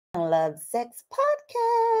Love, Sex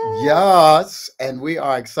podcast. Yes, and we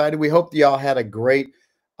are excited. We hope y'all had a great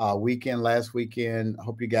weekend last weekend. I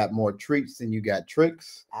hope you got more treats than you got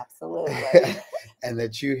tricks, Absolutely. and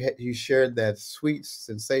that you shared that sweet,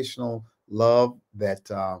 sensational love that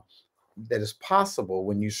is possible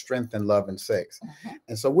when you strengthen love and sex. Mhm.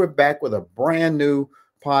 And so we're back with a brand new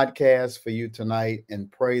podcast for you tonight, and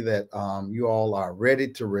pray that you all are ready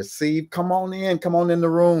to receive. Come on in the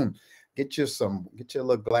room. Get you a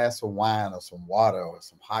little glass of wine or some water or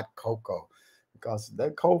some hot cocoa, because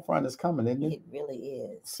that cold front is coming, isn't it? It really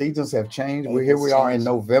is. Seasons have changed. It Here has we are in changed.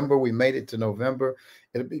 November. We made it to November.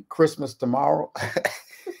 It'll be Christmas tomorrow.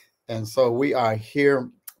 And so we are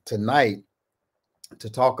here tonight to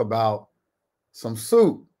talk about some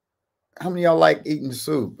soup. How many of y'all like eating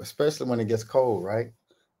soup, especially when it gets cold, right?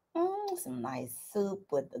 Some nice soup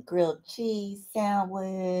with a grilled cheese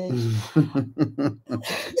sandwich.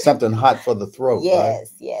 Something hot for the throat, right?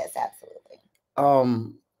 Yes, absolutely.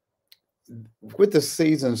 Um, with the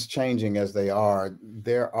seasons changing as they are,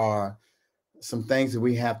 there are some things that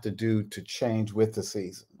we have to do to change with the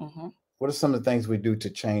season. hmm What are some of the things we do to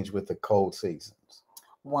change with the cold seasons?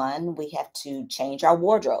 One, we have to change our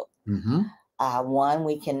wardrobe. Mm-hmm. One,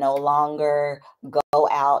 we can no longer go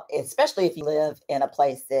out, especially if you live in a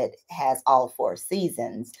place that has all four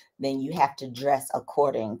seasons, then you have to dress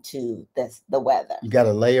according to the weather. You got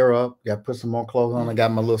to layer up. You got to put some more clothes on. I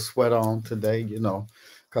got my little sweater on today,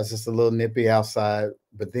 because it's a little nippy outside.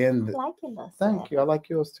 But then, I like your little thank sweater. you. I like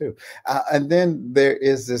yours too. And then there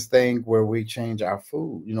is this thing where we change our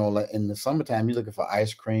food. Like in the summertime, you're looking for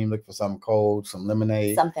ice cream, looking for something cold, some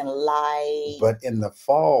lemonade. Something light. But in the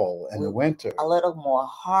fall and the winter, a little more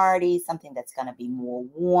hearty, something that's going to be more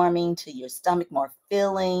warming to your stomach, more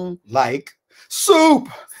filling. like soup.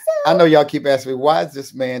 I know y'all keep asking me, why is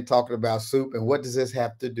this man talking about soup and what does this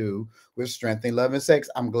have to do with strengthening love and sex?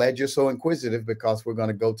 I'm glad you're so inquisitive, because we're going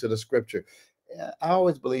to go to the scripture. I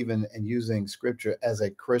always believe in using scripture as a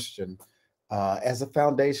Christian, as a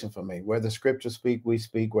foundation for me. Where the scriptures speak, we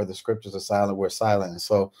speak. Where the scriptures are silent, we're silent. And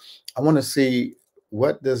so I want to see,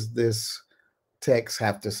 what does this text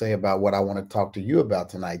have to say about what I want to talk to you about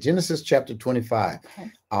tonight. Genesis chapter 25.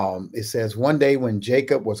 Okay. It says, one day when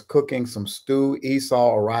Jacob was cooking some stew,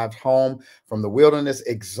 Esau arrived home from the wilderness,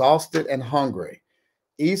 exhausted and hungry.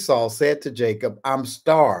 Esau said to Jacob, I'm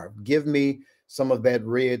starved. Give me some of that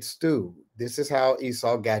red stew. This is how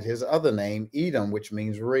Esau got his other name, Edom, which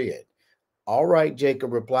means red. All right,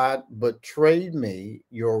 Jacob replied, but trade me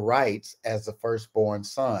your rights as the firstborn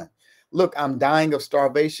son. Look, I'm dying of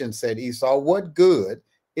starvation, said Esau. What good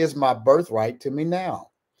is my birthright to me now?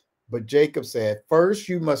 But Jacob said, first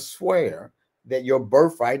you must swear that your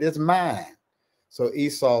birthright is mine. So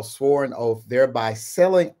Esau swore an oath, thereby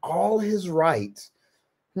selling all his rights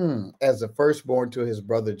as the firstborn to his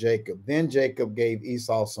brother Jacob. Then Jacob gave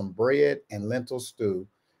Esau some bread and lentil stew.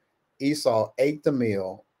 Esau ate the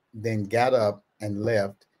meal, then got up and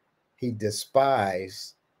left. He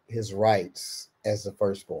despised his rights as the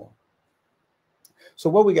firstborn. So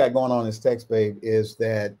what we got going on in this text, babe, is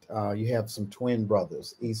that you have some twin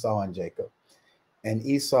brothers, Esau and Jacob. And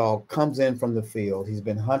Esau comes in from the field. He's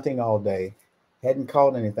been hunting all day, hadn't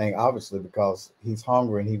caught anything, obviously, because he's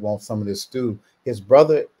hungry and he wants some of this stew. His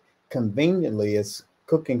brother conveniently is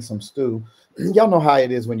cooking some stew. Y'all know how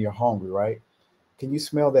it is when you're hungry, right? Can you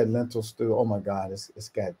smell that lentil stew? Oh my God, it's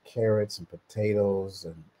got carrots and potatoes,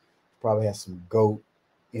 and probably has some goat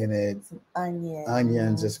in it. Some onions.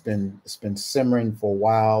 Onions. It's been simmering for a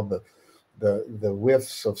while. The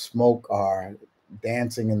whiffs of smoke are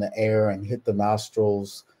dancing in the air and hit the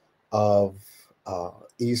nostrils of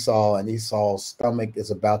Esau, and Esau's stomach is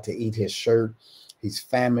about to eat his shirt. He's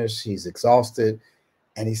famished. He's exhausted,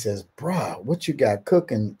 and he says, "Bruh, what you got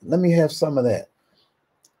cooking? Let me have some of that."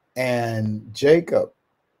 And Jacob,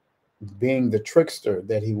 being the trickster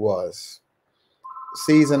that he was,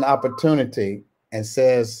 sees an opportunity and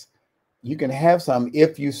says, you can have some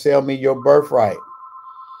if you sell me your birthright.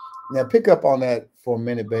 Now pick up on that for a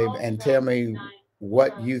minute, babe, and tell me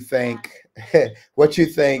what you think what you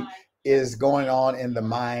think is going on in the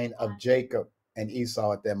mind of Jacob and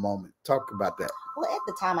Esau at that moment. Talk about that. Well, at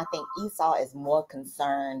the time, I think Esau is more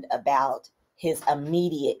concerned about his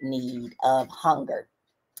immediate need of hunger.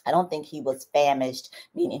 I don't think he was famished,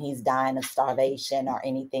 meaning he's dying of starvation or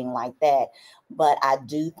anything like that. But I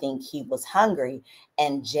do think he was hungry.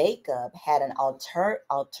 And Jacob had an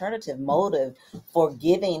alternative motive for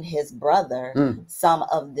giving his brother some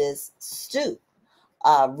of this stew.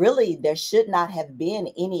 Really, there should not have been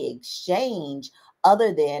any exchange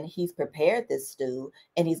other than he's prepared this stew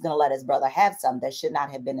and he's going to let his brother have some. There should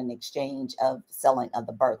not have been an exchange of selling of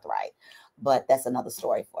the birthright. but that's another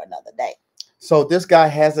story for another day. So this guy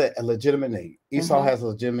has a legitimate need. Esau Mhm. has a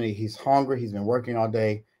legitimate need. He's hungry. He's been working all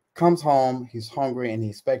day. Comes home. He's hungry, and he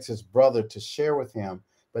expects his brother to share with him.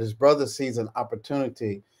 But his brother sees an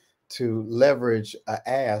opportunity to leverage a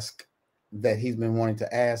ask that he's been wanting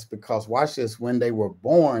to ask. Because watch this: when they were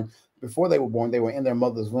born, before they were born, they were in their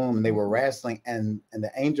mother's womb and they were wrestling. And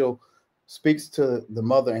the angel speaks to the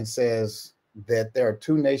mother and says that there are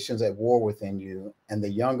two nations at war within you, and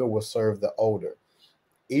the younger will serve the older.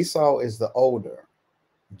 Esau is the older,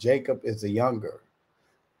 Jacob is the younger.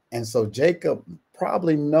 And so Jacob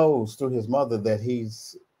probably knows through his mother that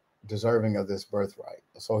he's deserving of this birthright.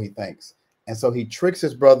 So he thinks. And so he tricks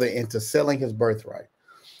his brother into selling his birthright.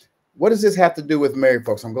 What does this have to do with married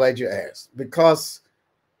folks? I'm glad you asked. Because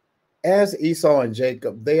as Esau and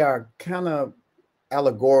Jacob, they are kind of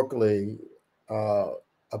allegorically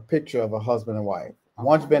a picture of a husband and wife. Okay.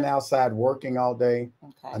 One's been outside working all day,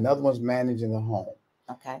 Okay. another one's managing the home.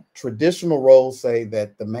 Okay. Traditional roles say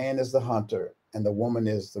that the man is the hunter and the woman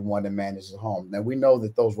is the one that manages the home. Now we know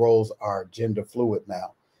that those roles are gender fluid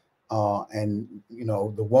now. And you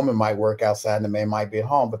know, the woman might work outside and the man might be at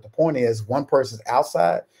home. But the point is one person's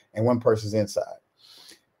outside and one person's inside.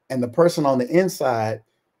 And the person on the inside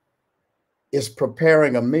is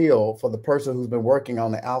preparing a meal for the person who's been working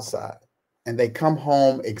on the outside. And they come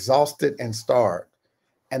home exhausted and starved.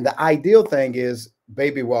 And the ideal thing is,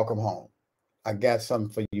 baby, welcome home. I got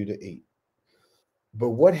something for you to eat.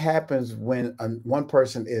 But what happens when one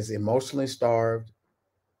person is emotionally starved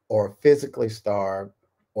or physically starved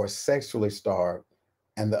or sexually starved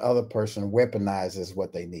and the other person weaponizes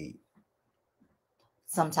what they need?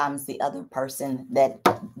 Sometimes the other person, that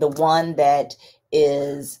the one that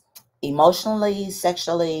is emotionally,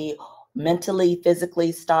 sexually, mentally,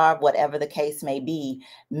 physically starved, whatever the case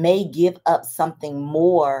may give up something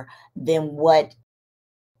more than what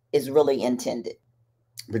is really intended.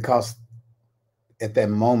 Because at that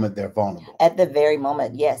moment, they're vulnerable. At the very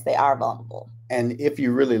moment, yes, they are vulnerable. And if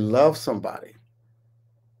you really love somebody,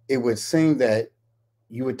 it would seem that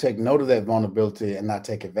you would take note of that vulnerability and not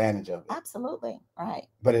take advantage of it. Absolutely. Right.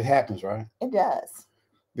 But it happens, right? It does.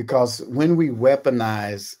 Because when we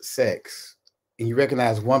weaponize sex and you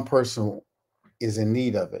recognize one person is in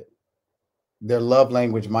need of it, their love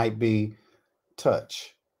language might be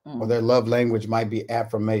touch, or their love language might be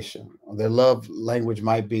affirmation, or their love language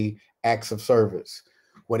might be acts of service.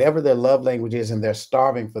 Whatever their love language is, and they're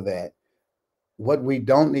starving for that, what we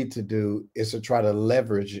don't need to do is to try to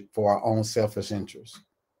leverage it for our own selfish interests,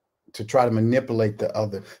 to try to manipulate the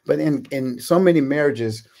other. But in so many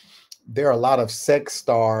marriages, there are a lot of sex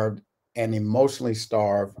starved and emotionally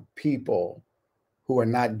starved people who are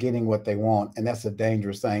not getting what they want. And that's a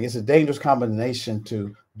dangerous thing. It's a dangerous combination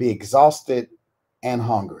to be exhausted and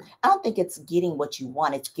hungry. I don't think it's getting what you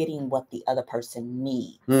want, it's getting what the other person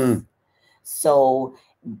needs. So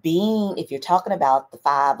if you're talking about the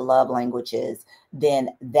 5 love languages, then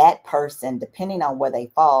that person, depending on where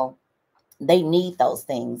they fall, they need those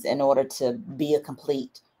things in order to be a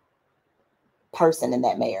complete person in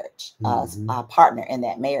that marriage, a partner in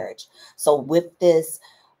that marriage. So with this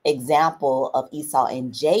example of Esau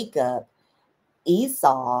and Jacob,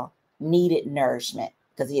 Esau needed nourishment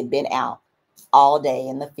because he had been out all day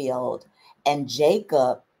in the field, and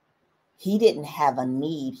Jacob, he didn't have a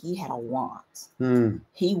need, he had a want.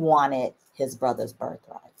 He wanted his brother's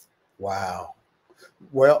birthright. Wow.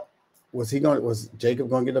 Well, was Jacob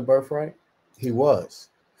going to get a birthright? He was.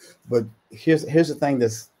 But here's the thing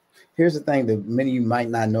that many of you might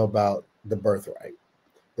not know about the birthright.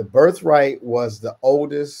 The birthright was the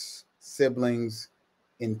oldest sibling's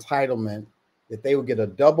entitlement that they would get a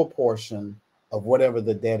double portion of whatever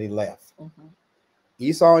the daddy left.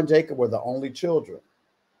 Esau and Jacob were the only children,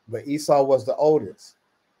 but Esau was the oldest.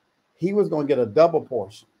 He was going to get a double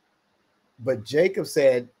portion. But Jacob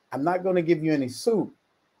said, I'm not going to give you any soup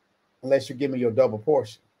unless you give me your double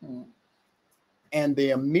portion. And the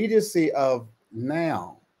immediacy of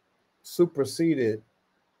now superseded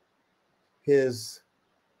his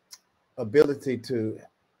ability to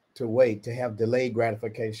wait, to have delayed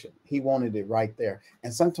gratification. He wanted it right there.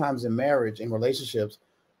 And sometimes in marriage, in relationships,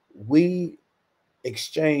 we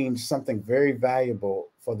exchange something very valuable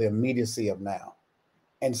for the immediacy of now.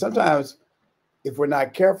 And sometimes, if we're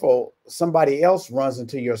not careful, somebody else runs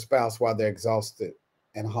into your spouse while they're exhausted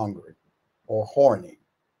and hungry or horny.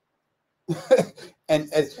 and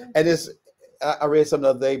it's, I read something the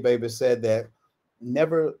other day, baby, said that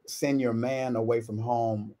never send your man away from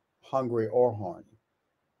home hungry or horny.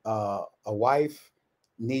 A wife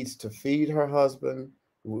needs to feed her husband.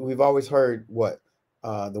 We've always heard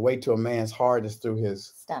the way to a man's heart is through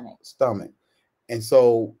his stomach. And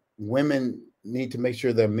so women need to make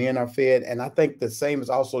sure their men are fed. And I think the same is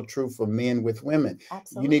also true for men with women.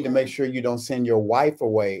 You need to make Absolutely. sure you don't send your wife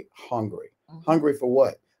away hungry. Mhm. Hungry for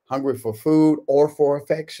what? Hungry for food or for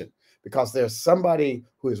affection. Because there's somebody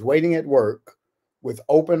who is waiting at work with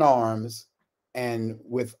open arms and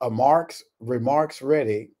with remarks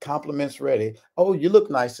ready, compliments ready. Oh, you look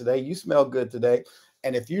nice today. You smell good today.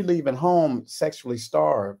 And if you're leaving home sexually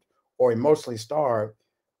starved or emotionally starved,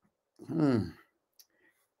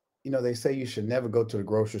 they say you should never go to the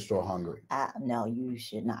grocery store hungry. No, you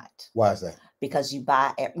should not. Why is that? Because you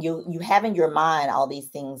have in your mind all these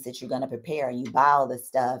things that you're going to prepare, and you buy all this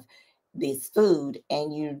stuff, this food,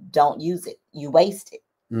 and you don't use it. You waste it.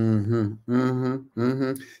 You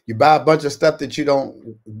buy a bunch of stuff that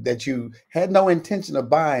you had no intention of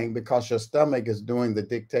buying because your stomach is doing the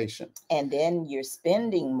dictation. And then you're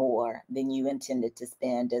spending more than you intended to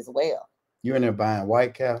spend as well. You're in there buying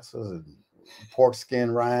White Castles and pork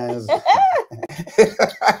skin rinds.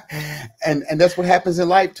 and that's what happens in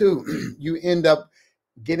life too. You end up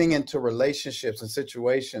getting into relationships and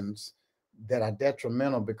situations that are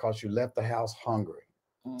detrimental because you left the house hungry.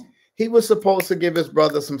 He was supposed to give his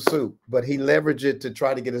brother some soup, but he leveraged it to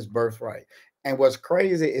try to get his birthright. And what's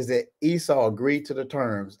crazy is that Esau agreed to the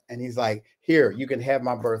terms, and he's like, here, you can have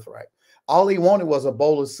my birthright. All he wanted was a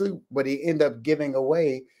bowl of soup, but he ended up giving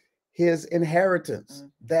away his inheritance.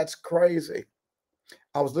 That's crazy.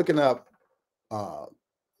 I was looking up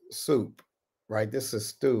soup, right? This is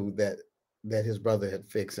stew that his brother had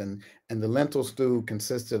fixed, and the lentil stew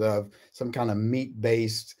consisted of some kind of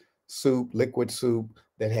meat-based soup, liquid soup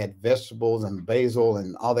that had vegetables and basil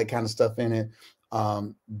and all that kind of stuff in it.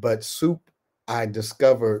 But soup, I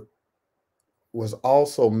discovered, was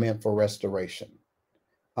also meant for restoration.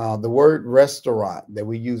 The word restaurant that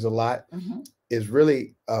we use a lot is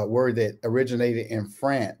really a word that originated in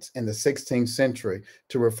France in the 16th century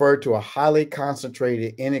to refer to a highly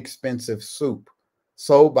concentrated, inexpensive soup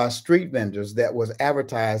sold by street vendors that was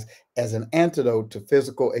advertised as an antidote to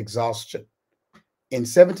physical exhaustion. In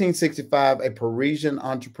 1765, a Parisian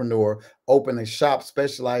entrepreneur opened a shop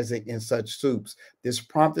specializing in such soups. This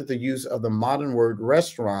prompted the use of the modern word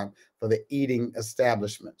restaurant for the eating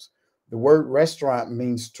establishments. The word restaurant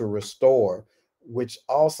means to restore, which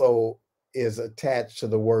also is attached to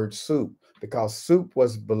the word soup because soup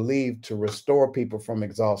was believed to restore people from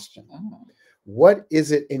exhaustion. What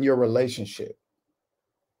is it in your relationship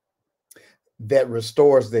that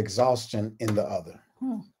restores the exhaustion in the other?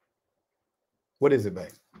 What is it, babe?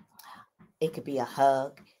 It could be a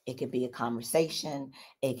hug. It could be a conversation.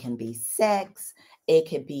 It can be sex. It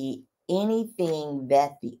could be anything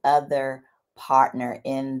that the other partner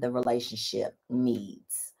in the relationship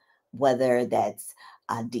needs, whether that's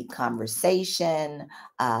a deep conversation,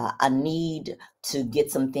 a need to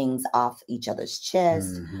get some things off each other's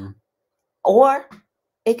chest, or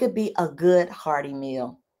it could be a good hearty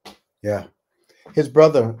meal. Yeah. His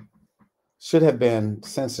brother should have been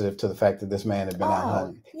sensitive to the fact that this man had been out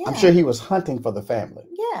hunting. Yeah. I'm sure he was hunting for the family.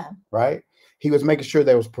 Yeah. Right? He was making sure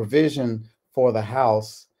there was provision for the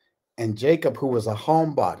house. And Jacob, who was a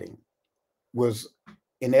homebody, was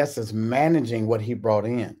in essence managing what he brought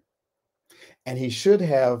in. And he should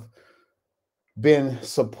have been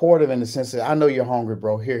supportive in the sense that, I know you're hungry,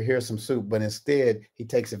 bro. Here's some soup. But instead, he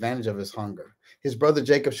takes advantage of his hunger. His brother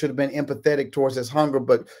Jacob should have been empathetic towards his hunger,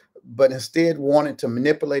 but instead wanted to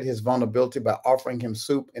manipulate his vulnerability by offering him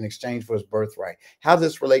soup in exchange for his birthright. How does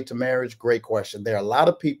this relate to marriage? Great question. There are a lot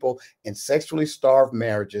of people in sexually starved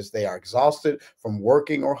marriages. They are exhausted from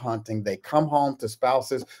working or hunting. They come home to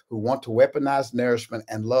spouses who want to weaponize nourishment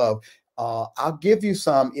and love. I'll give you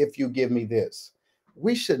some if you give me this.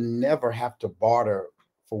 We should never have to barter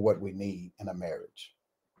for what we need in a marriage.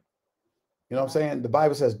 You know what I'm saying? The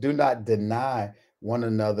Bible says, do not deny one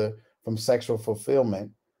another from sexual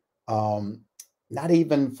fulfillment. Not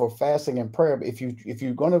even for fasting and prayer. But if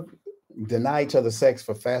you're going to deny each other sex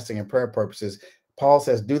for fasting and prayer purposes, Paul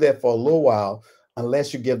says, do that for a little while,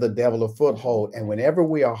 unless you give the devil a foothold. And whenever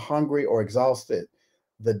we are hungry or exhausted,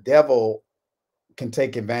 the devil can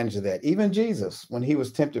take advantage of that. Even Jesus, when he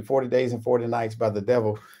was tempted 40 days and 40 nights by the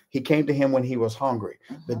devil, he came to him when he was hungry.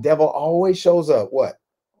 The devil always shows up what?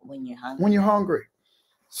 When you're hungry. When you're hungry.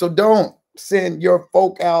 So don't send your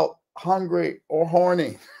folk out hungry or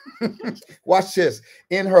horny. Watch this.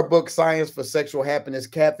 In her book, Science for Sexual Happiness,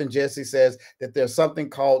 Catherine Jesse says that there's something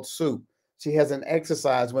called soup. She has an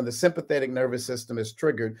exercise when the sympathetic nervous system is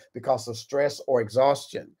triggered because of stress or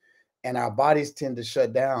exhaustion, and our bodies tend to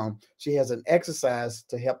shut down. She has an exercise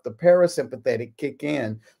to help the parasympathetic kick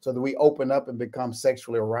in so that we open up and become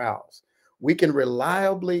sexually aroused. We can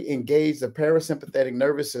reliably engage the parasympathetic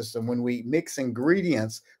nervous system when we mix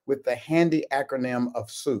ingredients with the handy acronym of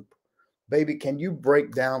SOUP. Baby, can you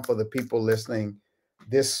break down for the people listening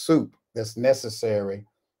this SOUP that's necessary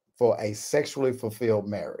for a sexually fulfilled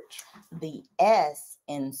marriage? The S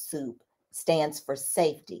in SOUP stands for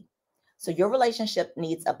safety. So your relationship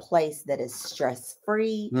needs a place that is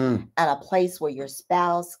stress-free and a place where your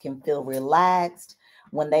spouse can feel relaxed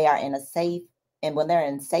when they are in a safe, and when they're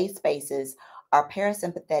in safe spaces. Our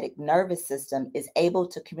parasympathetic nervous system is able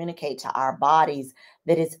to communicate to our bodies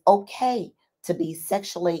that it's okay to be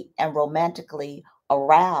sexually and romantically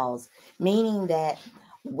aroused, meaning that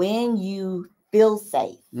when you feel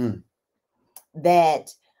safe,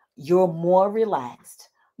 that you're more relaxed,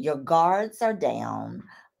 your guards are down,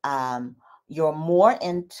 you're more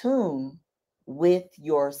in tune with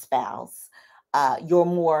your spouse, you're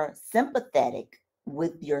more sympathetic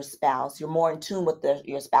with your spouse, you're more in tune with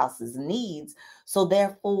your spouse's needs. So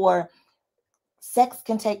therefore, sex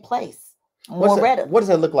can take place more readily. What does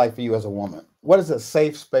that look like for you as a woman? What does a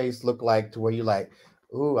safe space look like to where you're like,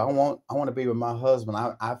 ooh, I want to be with my husband.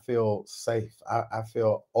 I feel safe. I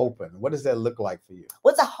feel open. What does that look like for you?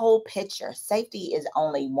 What's a whole picture? Safety is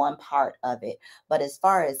only one part of it. But as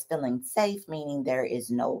far as feeling safe, meaning there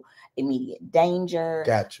is no immediate danger.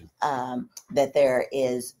 Gotcha. That there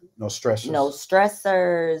is no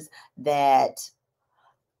stressors. That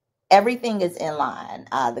everything is in line.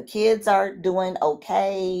 The kids are doing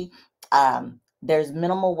okay. There's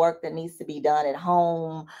minimal work that needs to be done at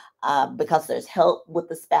home because there's help with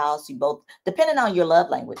the spouse. You both, depending on your love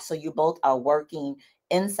language, so you both are working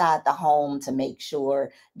inside the home to make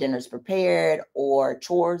sure dinner's prepared or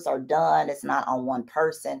chores are done. It's not on one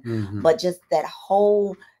person, but just that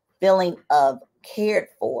whole feeling of cared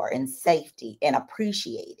for and safety and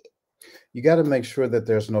appreciated. You got to make sure that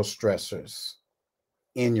there's no stressors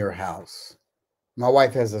in your house. My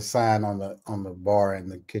wife has a sign on the bar in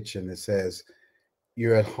the kitchen that says,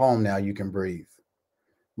 "You're at home now, you can breathe."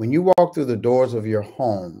 When you walk through the doors of your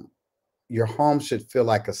home should feel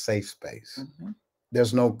like a safe space.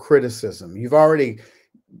 There's no criticism. You've already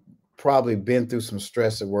probably been through some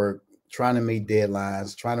stress at work, trying to meet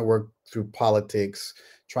deadlines, trying to work through politics,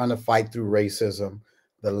 trying to fight through racism.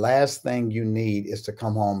 The last thing you need is to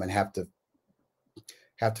come home and have to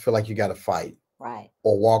feel like you got to fight. Right.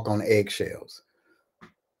 Or walk on eggshells.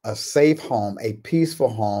 A safe home, a peaceful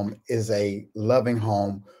home is a loving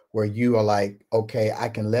home where you are like, okay, I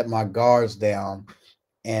can let my guards down.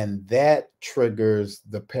 And that triggers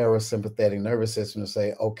the parasympathetic nervous system to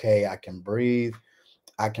say, okay, I can breathe.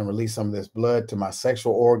 I can release some of this blood to my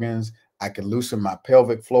sexual organs. I can loosen my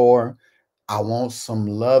pelvic floor. I want some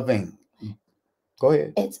loving. Go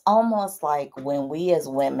ahead. It's almost like when we as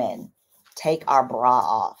women take our bra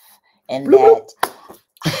off, and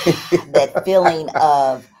that feeling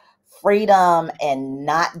of freedom and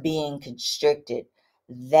not being constricted,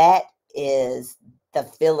 that is the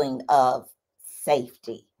feeling of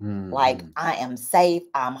safety. Like, I am safe,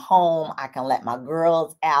 I'm home, I can let my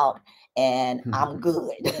girls out, and I'm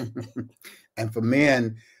good. And for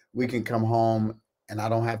men, we can come home and I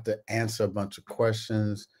don't have to answer a bunch of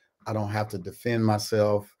questions. I don't have to defend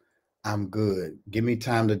myself. I'm good. Give me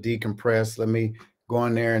time to decompress. Let me go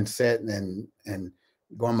in there and sit and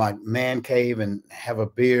go in my man cave and have a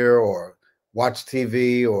beer or watch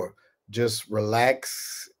TV or just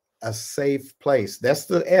relax. A safe place. That's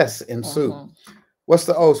the S in SOUP. What's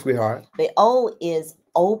the O, sweetheart? The O is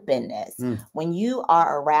openness. When you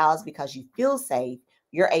are aroused because you feel safe,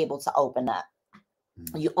 you're able to open up.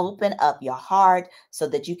 You open up your heart so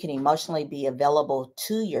that you can emotionally be available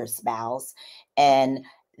to your spouse. And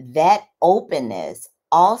that openness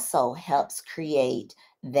also helps create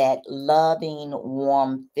that loving,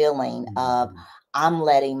 warm feeling of, I'm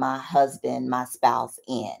letting my husband, my spouse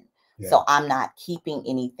in. Yeah. So I'm not keeping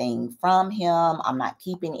anything from him. I'm not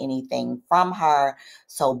keeping anything from her.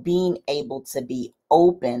 So being able to be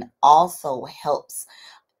open also helps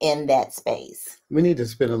in that space. We need to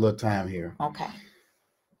spend a little time here. Okay.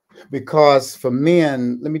 Because for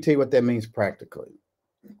men, let me tell you what that means practically.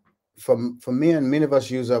 For men, many of us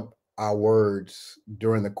use up our words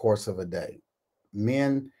during the course of a day.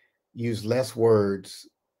 Men use less words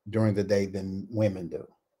during the day than women do.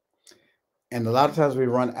 And a lot of times we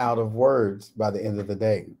run out of words by the end of the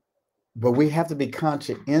day. But we have to be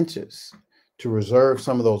conscientious to reserve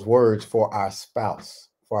some of those words for our spouse,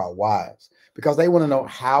 for our wives, because they want to know,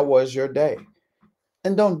 how was your day?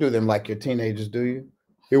 And don't do them like your teenagers do you.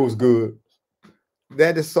 It was good.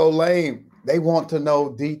 That is so lame. They want to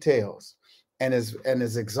know details. And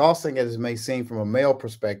as exhausting as it may seem from a male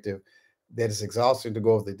perspective, that it's exhausting to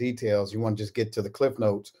go over the details. You want to just get to the cliff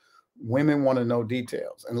notes. Women want to know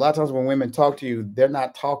details. And a lot of times when women talk to you, they're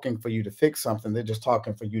not talking for you to fix something. They're just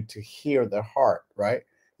talking for you to hear their heart, right?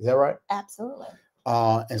 Is that right? Absolutely.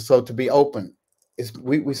 And so to be open,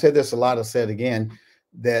 we said this a lot, I said again,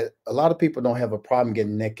 that a lot of people don't have a problem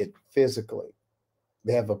getting naked physically.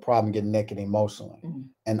 They have a problem getting naked emotionally. Mm.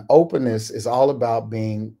 And openness is all about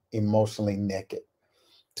being emotionally naked.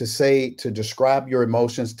 To describe your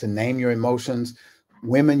emotions, to name your emotions.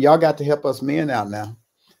 Women, y'all got to help us men out now.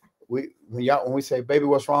 When we say, baby,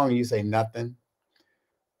 what's wrong? And you say nothing.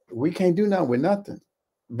 We can't do nothing with nothing.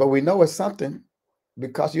 But we know it's something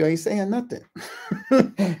because you ain't saying nothing.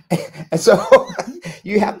 And so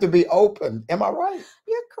you have to be open. Am I right?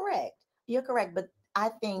 You're correct. You're correct. But I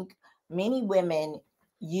think many women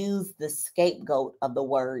use the scapegoat of the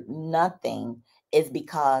word nothing is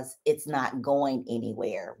because it's not going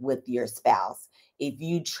anywhere with your spouse. If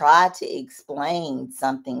you try to explain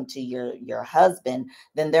something to your husband,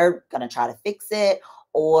 then they're going to try to fix it,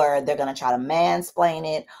 or they're going to try to mansplain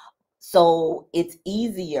it. So it's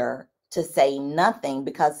easier to say nothing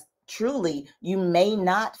because truly you may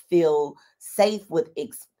not feel safe with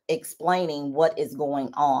explaining what is going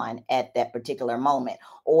on at that particular moment,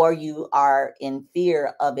 or you are in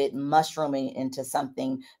fear of it mushrooming into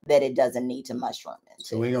something that it doesn't need to mushroom into.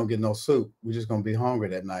 So we ain't gonna get no soup. We're just gonna be hungry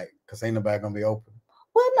that night because ain't nobody gonna be open.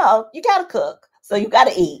 Well, no, you gotta cook, so you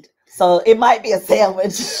gotta eat. So it might be a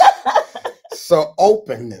sandwich. So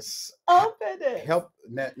openness. Openness. Help.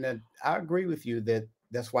 Now, I agree with you that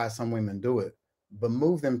that's why some women do it, but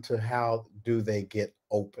move them to how do they get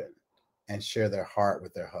open and share their heart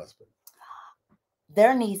with their husband.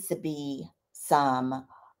 There needs to be some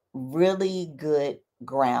really good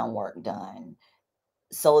groundwork done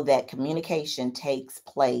so that communication takes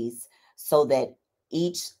place, so that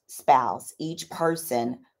each spouse, each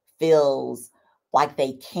person feels like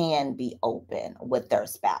they can be open with their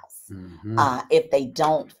spouse. Mm-hmm. If they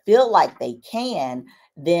don't feel like they can,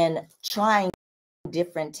 then trying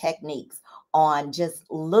different techniques on just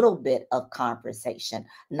a little bit of conversation,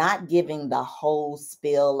 not giving the whole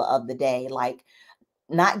spill of the day, like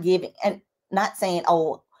not giving and not saying,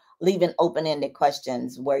 oh, leaving open-ended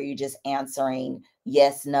questions where you're just answering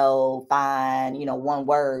yes, no, fine, one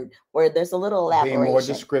word, where there's a little elaboration. Being more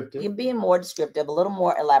descriptive. You're being more descriptive, a little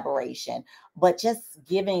more elaboration, but just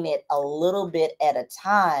giving it a little bit at a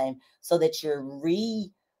time so that you're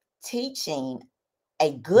re-teaching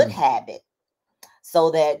a good habit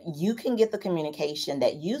so that you can get the communication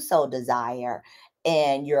that you so desire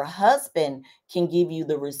and your husband can give you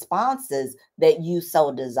the responses that you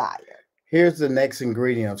so desire. Here's the next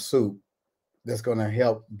ingredient of soup that's going to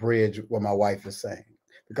help bridge what my wife is saying.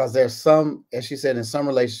 Because there's some, as she said, in some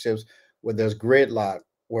relationships where there's gridlock,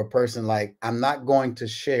 where a person like, I'm not going to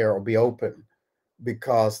share or be open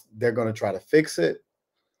because they're going to try to fix it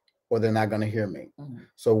or they're not going to hear me. Mm-hmm.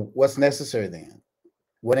 So what's necessary then?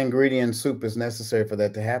 What ingredient in soup is necessary for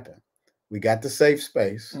that to happen? We got the safe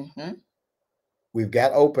space. Mm-hmm. We've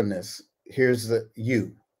got openness. Here's the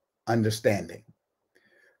understanding.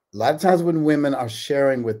 A lot of times when women are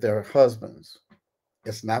sharing with their husbands,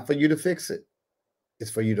 it's not for you to fix it.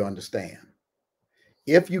 It's for you to understand.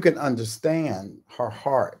 If you can understand her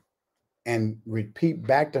heart and repeat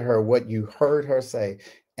back to her what you heard her say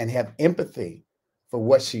and have empathy for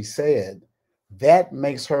what she said, that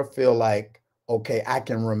makes her feel like, okay, I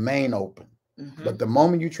can remain open. Mm-hmm. But the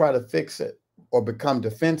moment you try to fix it or become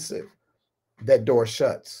defensive, that door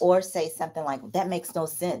shuts. Or say something like, that makes no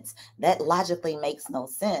sense. That logically makes no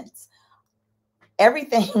sense.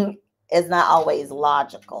 Everything is not always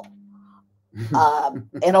logical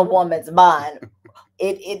in a woman's mind.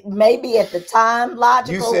 It may be at the time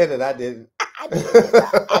logical. You said it, I didn't. I did.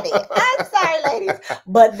 I'm sorry, ladies.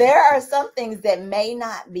 But there are some things that may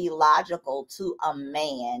not be logical to a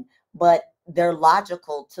man, but they're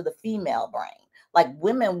logical to the female brain. Like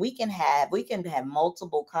women, we can have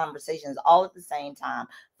multiple conversations all at the same time,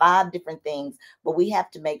 5 different things, but we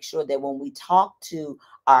have to make sure that when we talk to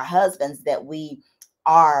our husbands that we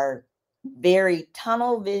are very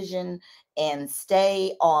tunnel vision and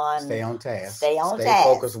stay on task. Stay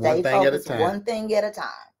focused, one thing at a time. One thing at a time.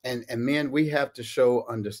 And men, we have to show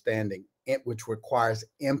understanding, which requires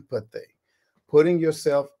empathy. Putting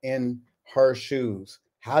yourself in her shoes.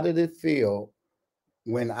 How did it feel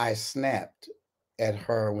when I snapped at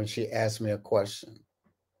her when she asked me a question?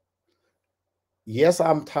 Yes,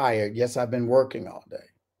 I'm tired. Yes, I've been working all day.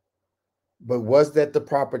 But was that the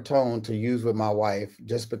proper tone to use with my wife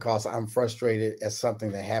just because I'm frustrated at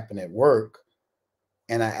something that happened at work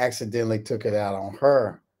and I accidentally took it out on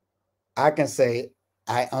her? I can say,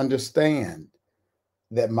 I understand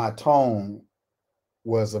that my tone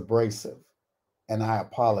was abrasive and I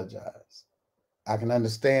apologize. I can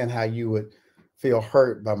understand how you would feel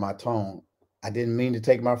hurt by my tone. I didn't mean to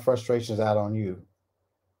take my frustrations out on you.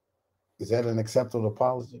 Is that an acceptable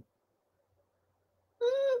apology?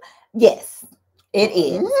 Yes, it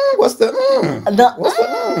is. What's the The,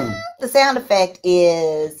 the the sound effect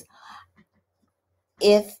is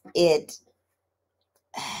if it,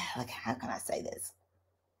 like, how can I say this?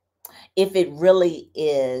 If it really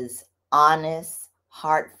is honest,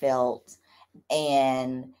 heartfelt,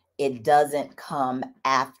 and it doesn't come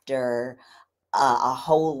after a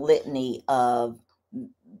whole litany of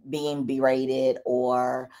being berated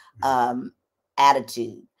or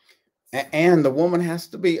attitude. And the woman has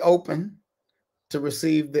to be open to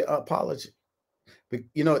receive the apology.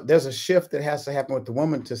 You know, there's a shift that has to happen with the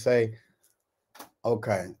woman to say,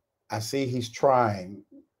 okay, I see he's trying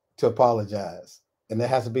to apologize. And there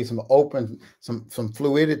has to be some open, some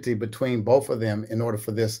fluidity between both of them in order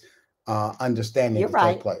for this understanding to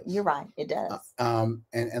take place. You're right. It does. And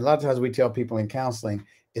a lot of times we tell people in counseling,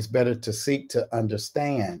 it's better to seek to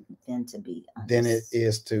understand than to be than it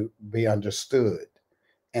is to be understood.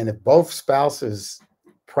 And if both spouses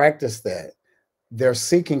practice that, they're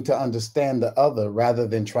seeking to understand the other rather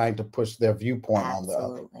than trying to push their viewpoint on the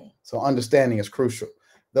other. So understanding is crucial.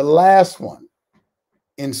 The last one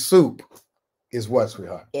in soup is what,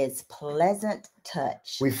 sweetheart? It's pleasant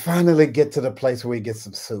touch. We finally get to the place where we get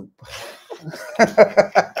some soup.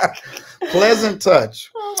 Pleasant touch.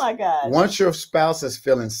 Oh my God. Once your spouse is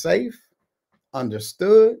feeling safe,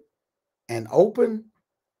 understood, and open,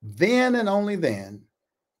 then and only then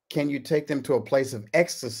can you take them to a place of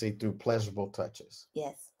ecstasy through pleasurable touches.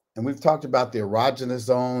 Yes. And we've talked about the erogenous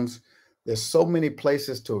zones. There's so many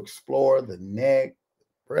places to explore: the neck,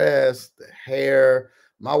 breast, the hair.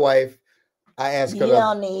 My wife, I asked her. You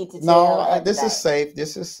don't need to tell. No, this is safe.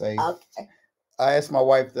 This is safe. Okay. I asked my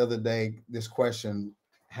wife the other day this question: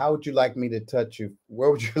 how would you like me to touch you?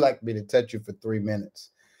 Where would you like me to touch you for 3 minutes?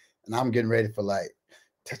 And I'm getting ready for like,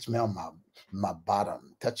 touch me on my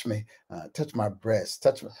bottom, touch me, touch my breast,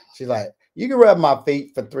 touch me. She's like, you can rub my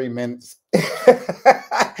feet for 3 minutes.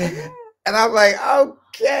 And I'm like,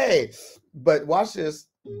 okay. But watch this.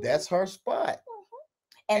 That's her spot.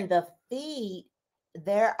 And the feet,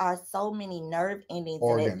 there are so many nerve endings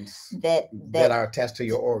organs that are attached to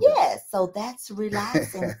your organs. Yes, so that's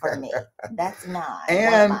relaxing for me. That's nice.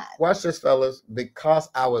 And watch this, fellas, because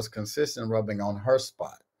I was consistent rubbing on her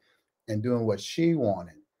spot and doing what she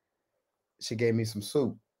wanted, she gave me some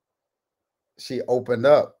soup. She opened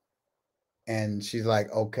up and she's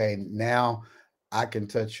like, okay, now I can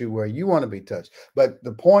touch you where you want to be touched. But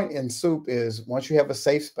the point in soup is once you have a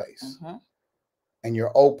safe space and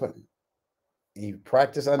you're open and you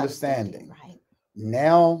practice understanding, right.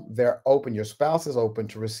 Now they're open. Your spouse is open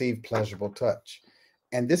to receive pleasurable touch.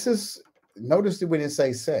 And this is, notice that we didn't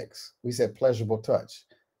say sex. We said pleasurable touch.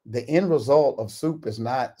 The end result of soup is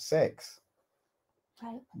not sex.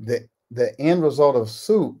 Right. The end result of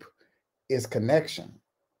soup is connection.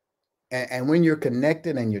 And when you're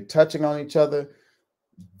connected and you're touching on each other,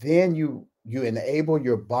 then you enable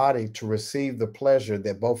your body to receive the pleasure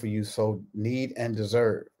that both of you so need and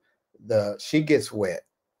deserve. She gets wet,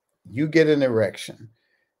 you get an erection,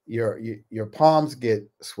 your palms get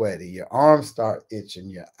sweaty, your arms start itching,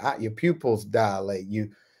 your pupils dilate,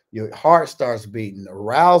 your heart starts beating,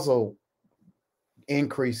 arousal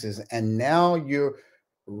increases, and now you're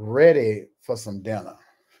ready for some dinner.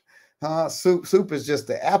 Soup is just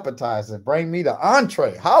the appetizer. Bring me the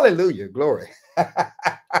entree. Hallelujah, glory.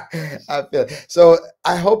 I feel so.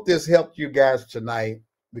 I hope this helped you guys tonight,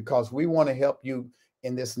 because we want to help you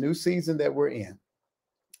in this new season that we're in.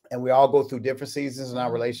 And we all go through different seasons in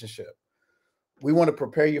our relationship. We want to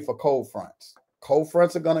prepare you for cold fronts. Cold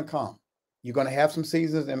fronts are going to come. You're going to have some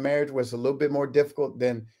seasons in marriage where it's a little bit more difficult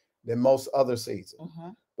than most other seasons.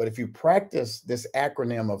 But if you practice this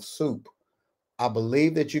acronym of soup, I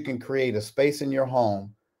believe that you can create a space in your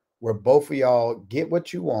home where both of y'all get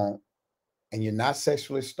what you want, and you're not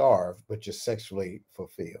sexually starved, but you're sexually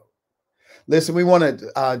fulfilled. Listen, we wanted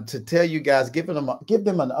to tell you guys, give them an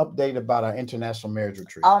update about our international marriage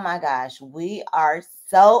retreat. Oh my gosh, we are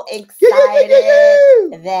so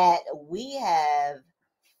excited that we have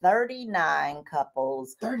 39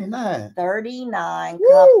 couples. 39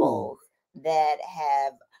 couples that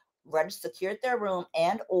have secured their room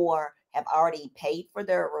and or have already paid for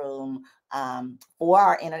their room for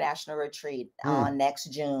our international retreat on next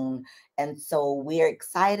June. And so we're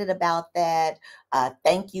excited about that.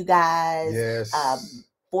 Thank you guys. Yes.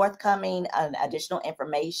 Forthcoming additional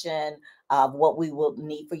information of what we will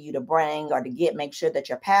need for you to bring or to get. Make sure that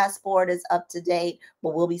your passport is up to date,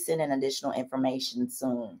 but we'll be sending additional information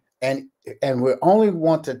soon. and we only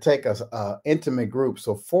want to take a intimate group.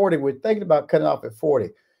 So 40, we're thinking about cutting off at 40.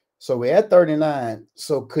 So we're at 39.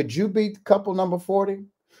 So could you be couple number 40?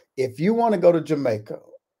 If you want to go to Jamaica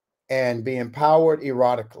and be empowered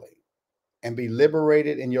erotically and be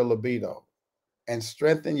liberated in your libido and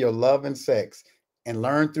strengthen your love and sex and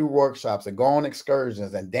learn through workshops and go on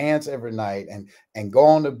excursions and dance every night and go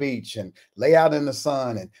on the beach and lay out in the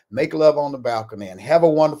sun and make love on the balcony and have a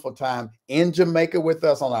wonderful time in Jamaica with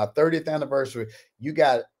us on our 30th anniversary, you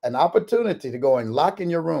got an opportunity to go and lock in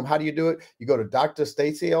your room. How do you do it? You go to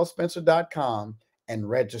drstacylspencer.com and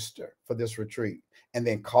register for this retreat, and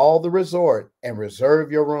then call the resort and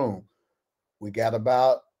reserve your room. We got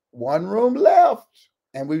about one room left,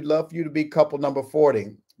 and we'd love for you to be couple number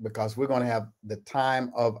 40, because we're going to have the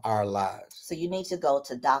time of our lives. So you need to go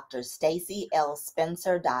to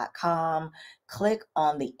drstacylspencer.com, click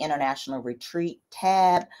on the International Retreat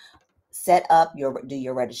tab, do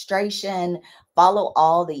your registration, follow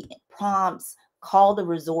all the prompts, call the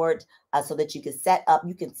resort so that you can set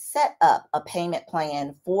up a payment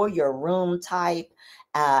plan for your room type,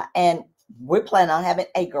 and we're planning on having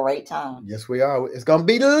a great time. Yes, we are. It's going to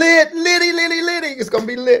be lit, litty. It's going to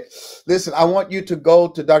be lit. Listen, I want you to go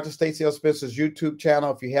to Dr. Stacy L. Spencer's YouTube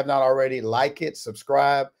channel. If you have not already, like it,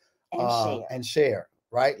 subscribe, and share,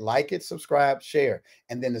 right? Like it, subscribe, share.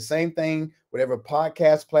 And then the same thing, whatever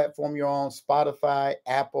podcast platform you're on, Spotify,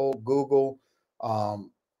 Apple, Google,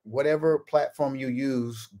 whatever platform you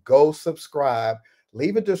use, go subscribe.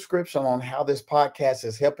 Leave a description on how this podcast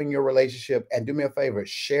is helping your relationship. And do me a favor,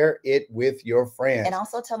 share it with your friends. And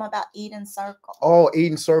also tell them about Eden Circle. Oh,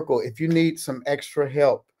 Eden Circle. If you need some extra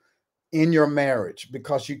help in your marriage,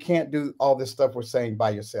 because you can't do all this stuff we're saying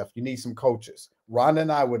by yourself, you need some coaches. Rhonda and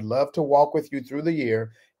I would love to walk with you through the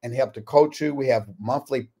year and help to coach you. We have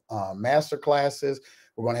monthly master classes.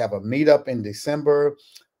 We're going to have a meetup in December.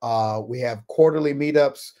 We have quarterly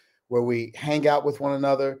meetups where we hang out with one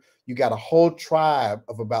another. You got a whole tribe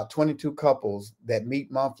of about 22 couples that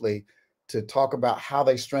meet monthly to talk about how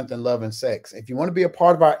they strengthen love and sex. If you want to be a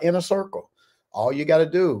part of our inner circle, all you got to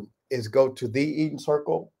do is go to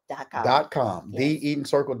theedencircle.com,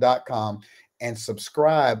 theedencircle.com, and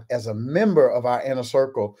subscribe as a member of our inner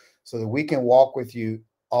circle so that we can walk with you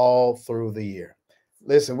all through the year.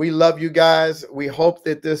 Listen, we love you guys. We hope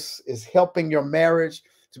that this is helping your marriage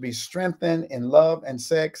to be strengthened in love and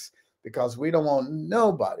sex, because we don't want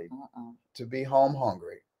nobody to be home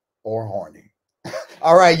hungry or horny.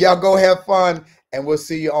 All right, y'all go have fun, and we'll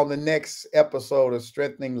see you on the next episode of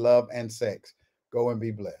Strengthening Love and Sex. Go and be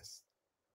blessed.